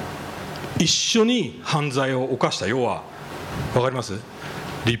 一緒に犯罪を犯した。要は分かります？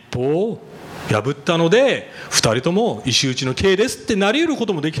律法を破ったので2人とも石打ちの刑ですってなり得るこ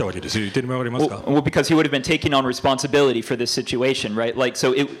ともできたわけですよ。言ってるの分かりますか？ Well, because he would have been taking on responsibility for this situation, right? Like,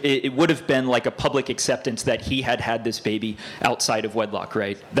 so it would have been like a public acceptance that he had had this baby outside of wedlock,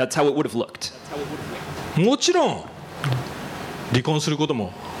 right? That's how it would have looked. もちろん離婚すること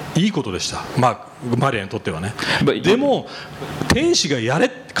もいいことでした。マリアにとってはね。でも天使がやれ、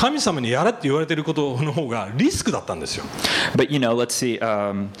神様にやれって言われていることの方がリスクだったんですよ。But you know, let's see.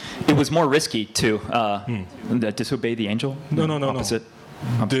 It was more risky to disobey the angel. No. Opposite.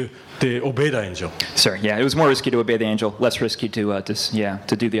 They obey the angel. Sorry, yeah, it was more risky to obey the angel, less risky to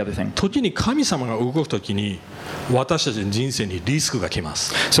do the other thing. 時に神様が動くときに私たちの人生にリスクが来ま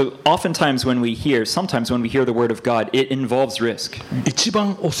す。So sometimes when we hear the word of God, it involves risk. 一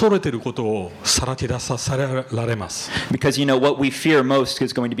番恐れていることをさらけ出させられます。 Because you know what we fear most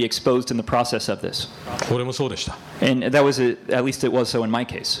is going to be exposed in the process of this. 俺もそうでした。 And that was at least it was so in my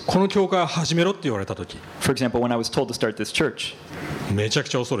case. この教会を始めろって言われたとき、 For example, when I was told to start this church, めちゃく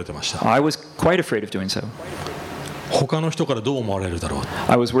ちゃ恐れてました。 I was quite afraid of doing so. 他の人からどう思われるだろう。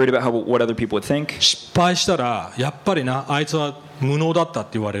 I was worried about what other people would think. 失敗したらやっぱりな、あいつは無能だったっ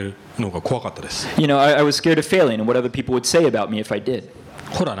て言われるのが怖かったです。 You know, I was scared of failing and what other people would say about me if I did.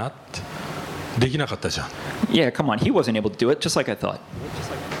 ほらなってできなかったじゃん。 Yeah, come on, he wasn't able to do it, just like I thought.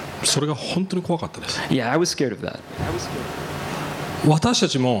 それが本当に怖かったです。 Yeah, I was scared of that. 私た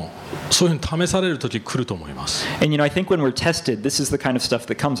ちもそういうふうに試される時来ると思います。 And you know, I think when we're tested, this is the kind of stuff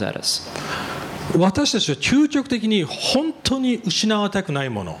that comes at us. 私たちは究極的に本当に失われたくない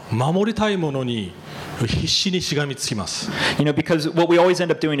もの、守りたいものに必死にしがみつきます。 You know, because what we always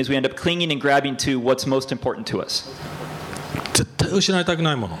end up doing is we end up clinging and grabbing to what's most important to us. 絶対失いたく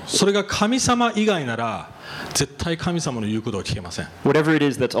ないもの、それが神様以外なら絶対神様の言うことは聞けません。 Whatever it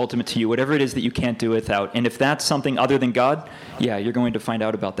is that's ultimate to you, whatever it is that you can't do without, and if that's something other than God, yeah, you're going to find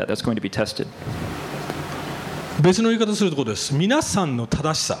out about that. That's going to be tested. 別の言い方するところです。皆さんの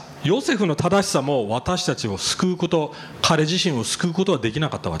正しさ、ヨセフの正しさも私たちを救うこと、彼自身を救うことはできな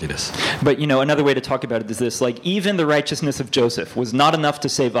かったわけです。 But you know, another way to talk about it is this: like even the righteousness of Joseph was not enough to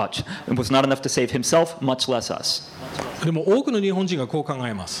save us, was not enough to save himself, much less us. でも多くの日本人がこう考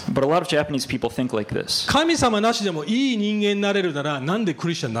えます。 But a lot of Japanese people think like this. 神様なしでもいい人間になれるならなんでク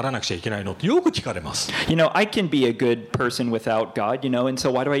リスチャンにならなくちゃいけないのってよく聞かれます。 You know, I can be a good person without God, you know, and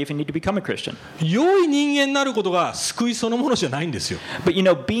so why do I even need to become a Christian? 良い人間になることが救いそのものじゃないんですよ。 But you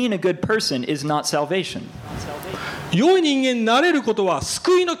know, being a good person is not salvation. 良い人間になれることは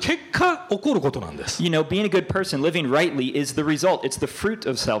救いの結果起こることなんです。 You know, being a good person, living rightly is the result. It's the fruit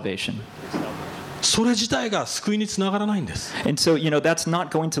of salvation. それ自体が救いにつながらないんです。 And so, you know, that's not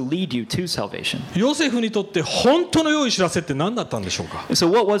going to lead you to salvation. ヨセフにとって本当の良い知らせって何だったんでしょうか。 So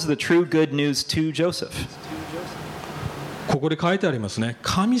what was the true good news to Joseph? ここで書いてありますね。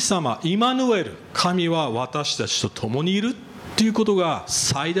神様、イマヌエル、神は私たちと共にいるっていうことが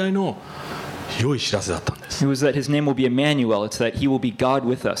最大の良い知らせだったんです。 It was that his name will be Emmanuel. It's that he will be God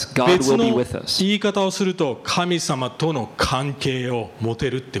with us. God 別 will be の with us. 言い方をすると神様との関係を持て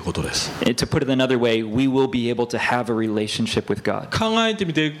るってことです。 And to put it another way, we will be able to have a relationship with God. 考えて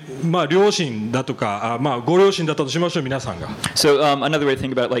みて、両親だとか、ご両親だったとしましょう、皆さんが。 So another way to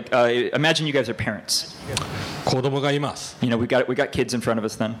think about it, like imagine you guys are parents. 子供がいます。 You know, we got kids in front of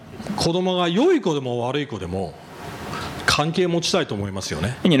us then. 子供が良い子でも悪い子でも関係持ちたいと思いますよ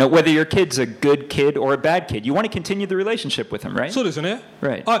ね。 And you know, whether your kid's a good kid or a bad kid, you want to continue the relationship with him, right? そうですよね。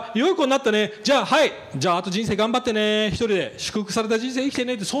 Right. あ、良い子になったね。じゃあはい。じゃああと人生頑張ってね。一人で祝福された人生生きて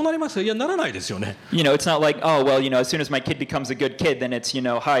ねってそうなりますか？いやならないですよね。 You know, it's not like, oh, well, you know, as soon as my kid becomes a good kid, then it's, you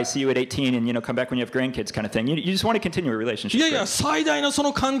know, hi, see you at 18 and, you know, come back when you have grandkids kind of thing. You just want to continue a relationship. いやいや、最大のそ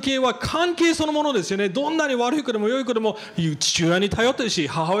の関係は関係そのものですよね。どんなに悪い子でも良い子でも父親に頼ってほしい、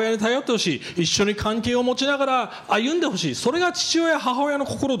母親に頼ってほしい、一緒に関係を持ちながら歩んでほしい。それが父親母親の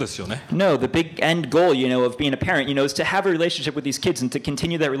心ですよね。 No, the big end goal, you know, of being a parent, you know, is to have a relationship with these kids and to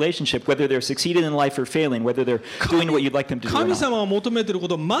continue that relationship, whether they're succeeding in life or failing, whether they're doing what you'd like them to do or 神 not. 様が求めているこ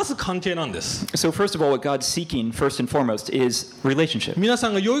とはまず関係なんです。 So first of all, what God's seeking, first and foremost, is relationship. 皆さ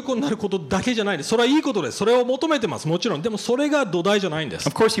んが良い子になることだけじゃないです。それはいいことです。それを求めてます。もちろん。でもそれが土台じゃないんです。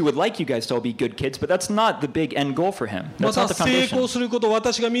 Of course, he would like you guys to all be good kids, but that's not the big end goal for him. ま That's た not the 成功 foundation. すること、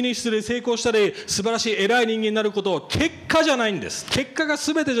私がミニストリーで成功したり素晴らしい偉い人間になること結果じゃないんです。結果が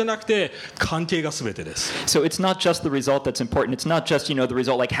全てじゃなくて関係が全てです。 So it's not just the result that's important. It's not just, you know, the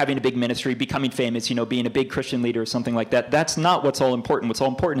result like having a big ministry, becoming famous, you know, being a big Christian leader or something like that. That's not what's all important. What's all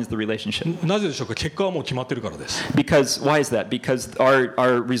important is the relationship. なぜでしょうか。結果はもう決まってるからです。 Because why is that? Because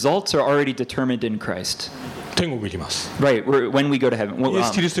our results are already determined in Christ. で天国行きます。 Right, when we go to heaven, イエ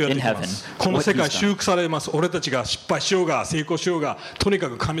ス・キリストやって in きま heaven, す。この what 世界 he's done. 修復されます。俺たちが失敗しようが成功しようが、とにか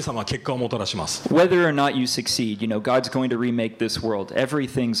く神様は結果をもたらします。 Whether or not you succeed, God's going to remake this world.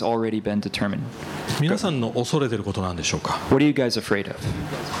 Everything's already been determined. 皆さんの恐れてることなんでしょうか。 What are you guys afraid of?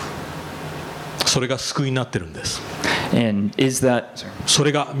 それが救いになってるんです。 And is that, そ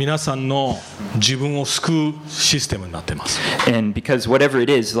れが皆さんの自分を救うシステムになっています。 and because whatever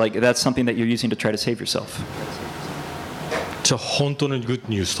it is, like that's something that you're using to try to save yourself. じゃあ本当のグッド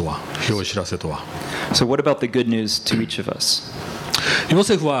ニュースとは、良い知らせとは。 So what about the good news to each of us? ヨ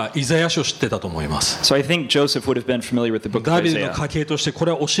セフはイザヤ書を知ってたと思います。 So I think Joseph would have been familiar with the book of ダビデの Isaiah. 家系としてこ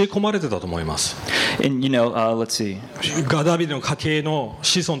れは教え込まれてたと思います。 And let's see. ダビデの家系の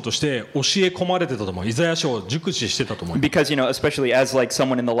子孫として教え込まれてたと思う。イザヤ書を熟知してたと思います。 Because, especially as like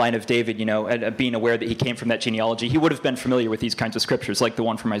someone in the line of David, being aware that he came from that genealogy, he would have been familiar with these kinds of scriptures, like the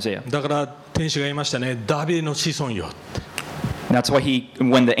one from Isaiah. だから天使が言いましたね。ダビデの子孫よ。 And that's why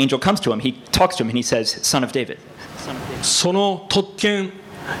when the angel comes to him, he talks to him and he says, "Son of David." その特権、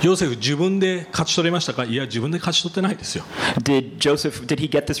ヨセフ自分で勝ち取りましたか。いや、自分で勝ち取ってないですよ。 Did he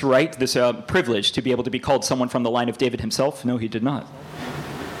get this right, this privilege to be able to be called someone from the line of David himself? No, he did not.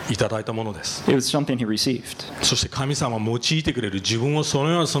 いただいたものです。 It was something he received. そして神様は用いてくれる、自分をその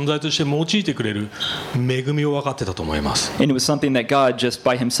ような存在として用いてくれる恵みを分かってたと思います。 And it was something that God just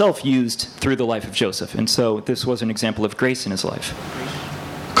by himself used through the life of Joseph. And so this was an example of grace in his life.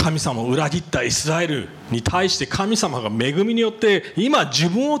 神様を裏切ったイスラエルに対して神様が恵みによって今自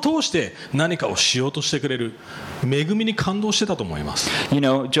分を通して何かをしようとしてくれる恵みに感動してたと思います。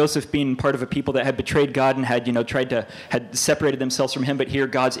 Joseph being part of a people that had betrayed God and had separated themselves from him, but here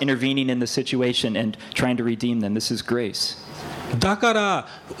God's intervening in the situation and trying to redeem them. This is grace. だから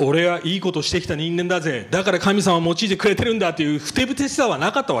俺はいいことしてきた人間だぜ、だから神様を用いてくれてるんだというふてぶてしさはな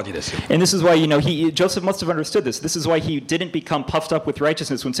かったわけですよ。 And this is why, Joseph must have understood this. This is why he didn't become puffed up with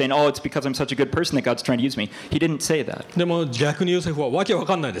righteousness when saying, "Oh, it's because I'm such a good person that God's trying to use me." He didn't say that. でも逆にヨセフはわけわ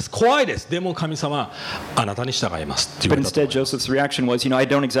かんないです、怖いです、でも神様あなたに従いますって言 But われたと instead, Joseph's reaction was, I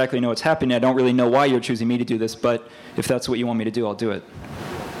don't exactly know what's happening. I don't really know why you're choosing me to do this, but if that's what you want me to do, I'll do it.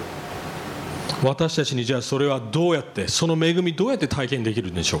 私たちにじゃあそれはどうやってその恵みどうやって体験でき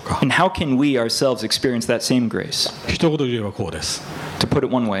るんでしょうか。 And how can we ourselves experience that same grace? 一言で言えばこうです。 To put it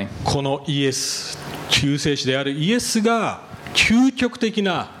one way, このイエス、救世主であるイエスが究極的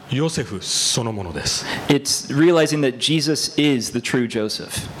なヨセフそのものです。 it's realizing that Jesus is the true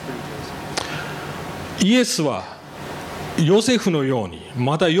Joseph. イエスはヨセフのように、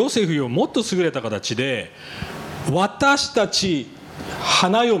またヨセフよりもっと優れた形で私たち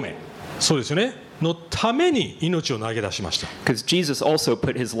花嫁、そうですよね、のために命を投げ出しました。 Because Jesus also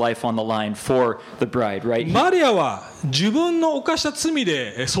put his life on the line for the bride, right? マリアは自分の犯した罪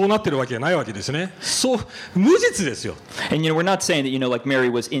でそうなってるわけじゃないわけですね。そう無実ですよ。 And we're not saying that like Mary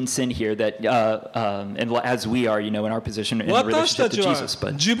was in sin here, that and as we are, in our position in 私 relationship た to ちは Jesus,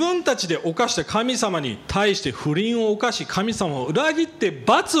 but 自分たちで犯した神様に対して不倫を犯し、神様を裏切って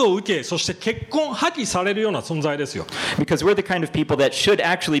罰を受け、そして結婚破棄されるような存在ですよ。 because we're the kind of people that should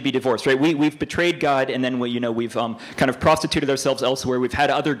actually be divorced, right? We've betrayed God, and then we've kind of prostituted ourselves elsewhere. We've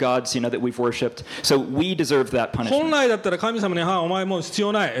had other gods, that we've worshipped. So we deserve that 本 punishment. 来だったら神様に、お前もう必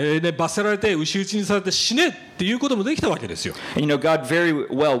要ない、で罰せられて牛打ちにされて死ねっていうこともできたわけですよ。 And, God very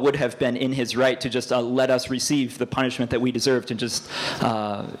well would have been in his right to just let us receive the punishment that we deserved and just,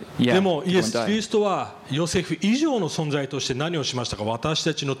 でもイエ go ス・ and キ die. リストはヨセフ以上の存在として何をしましたか。私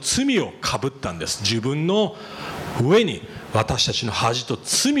たちの罪をかぶったんです。自分の上に私たちの恥と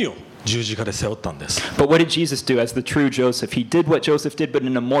罪を十字架で背負ったんです。 But what did Jesus do as the true Joseph? He did what Joseph did, but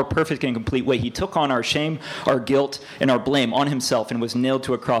in a more perfect and complete way. He took on our shame, our guilt, and our blame on himself and was nailed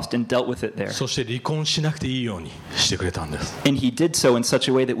to a cross and dealt with it there. そして離婚しなくていいようにしてくれたんです。 And he did so in such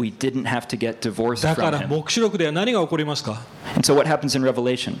a way that we didn't have to get divorced だか from ら him. 黙示録では何が起こりますか。 And so what happens in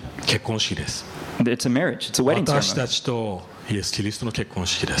Revelation? 結婚式です。 It's a marriage. It's a wedding 私 ceremony. たちとイエス・キリストの結婚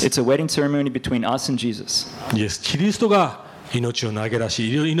式です。 It's a wedding ceremony between us and Jesus. イエス・キリストが命を投げ出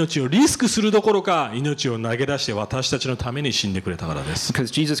し、命をリスクするどころか命を投げ出して私たちのために死んでくれたからです。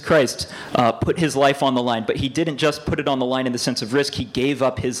 Because Jesus Christ put his life on the line, but he didn't just put it on the line in the sense of risk. He gave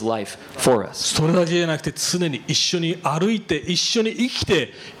up his life for us. それだけじゃなくて常に一緒に歩いて、一緒に生き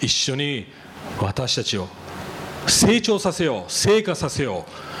て、一緒に私たちを成長させよう、成果させよ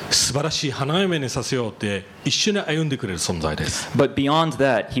う、素晴らしい花嫁にさせようって一緒に歩んでくれる存在です。 But beyond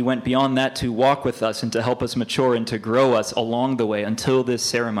that, he went beyond that to walk with us and to help us mature and to grow us along the way until this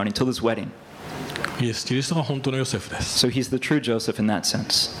ceremony, until this wedding. イエス・キリストが本当のヨセフです。 So he's the true Joseph in that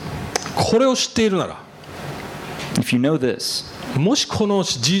sense. これを知っているなら、 If you know this, もしこの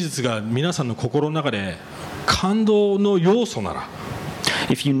事実が皆さんの心の中で感動の要素なら、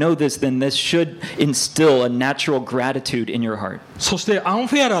 If you know this, then this should instill a natural gratitude in your heart. そしてアン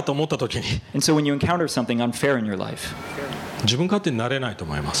フェアだと思った時に And so when you encounter something unfair in your life, 自分勝手になれないと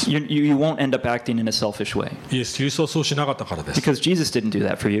思います。 you won't end up acting in a selfish way. イエス・キリストはそうしなかったからです。 Because Jesus didn't do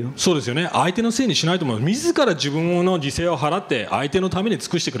that for you. そうですよね。相手のせいにしないと思う。自ら自分の犠牲を払って相手のために尽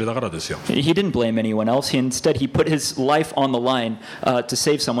くしてくれたからですよ。 He didn't blame anyone else. Instead, he put his life on the line to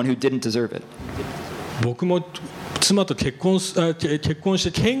save someone who didn't deserve it. 僕も妻と結婚して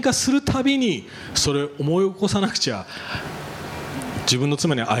喧嘩するたびにそれを思い起こさなくちゃ自分の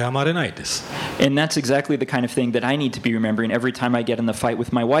妻に謝れないです。 And that's exactly the kind of thing that I need to be remembering every time I get in the fight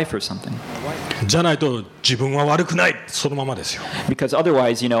with my wife or something. じゃないと自分は悪くないそのままですよ。 Because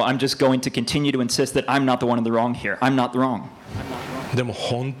otherwise, I'm just going to continue to insist that I'm not the one in the wrong here. I'm not wrong. でも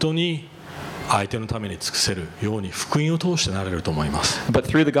本当に相手のために尽くせるように福音を通してなれると思います。 But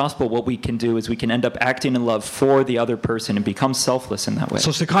through the gospel, what we can do is we can end up acting in love for the other person and become selfless in that way.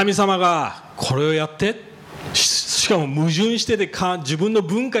 そして神様がこれをやってしかも矛盾してて自分の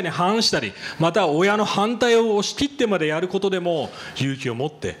文化に反したりまた親の反対を押し切ってまでやることでも勇気を持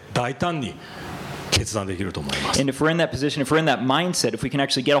って大胆に決断できると思います。 And if we're in that position, if we're in that mindset, if we can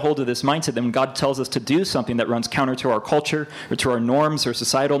actually get a hold of this mindset, then when God tells us to do something that runs counter to our culture or to our norms or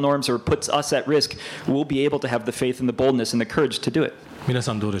societal norms or puts us at risk, we'll be able to have the faith and the boldness and the courage to do it. 皆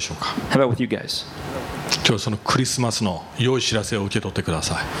さんどうでしょうか。 How about with you guys? 今日そのクリスマスの良い知らせを受け取ってくだ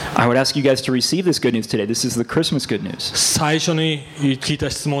さい。 I would ask you guys to receive this good news today. This is the Christmas good news. 最初に聞いた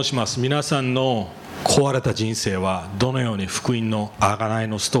質問をします。皆さんの壊れた人生はどのように福音の贖い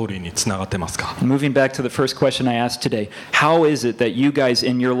のストーリーにつながってますか。 Moving back to the first question I asked today, how is it that you guys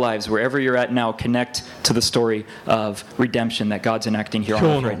in your lives, wherever you're at now, connect to the story of redemption that God's enacting here on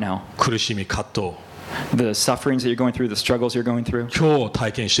今 earth 日 right の now? 苦しみ葛藤、 The sufferings that you're going through, the struggles you're going through, 今日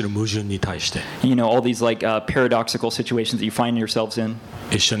体験している矛盾に対して all these paradoxical situations that you find yourselves in.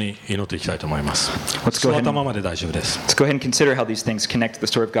 一緒に祈っていきたいと思います。 Let's go 座 ahead った and, ままで大丈夫です。 let's go ahead and consider how these things connect to the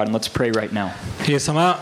story of God, and let's pray right now. イエス様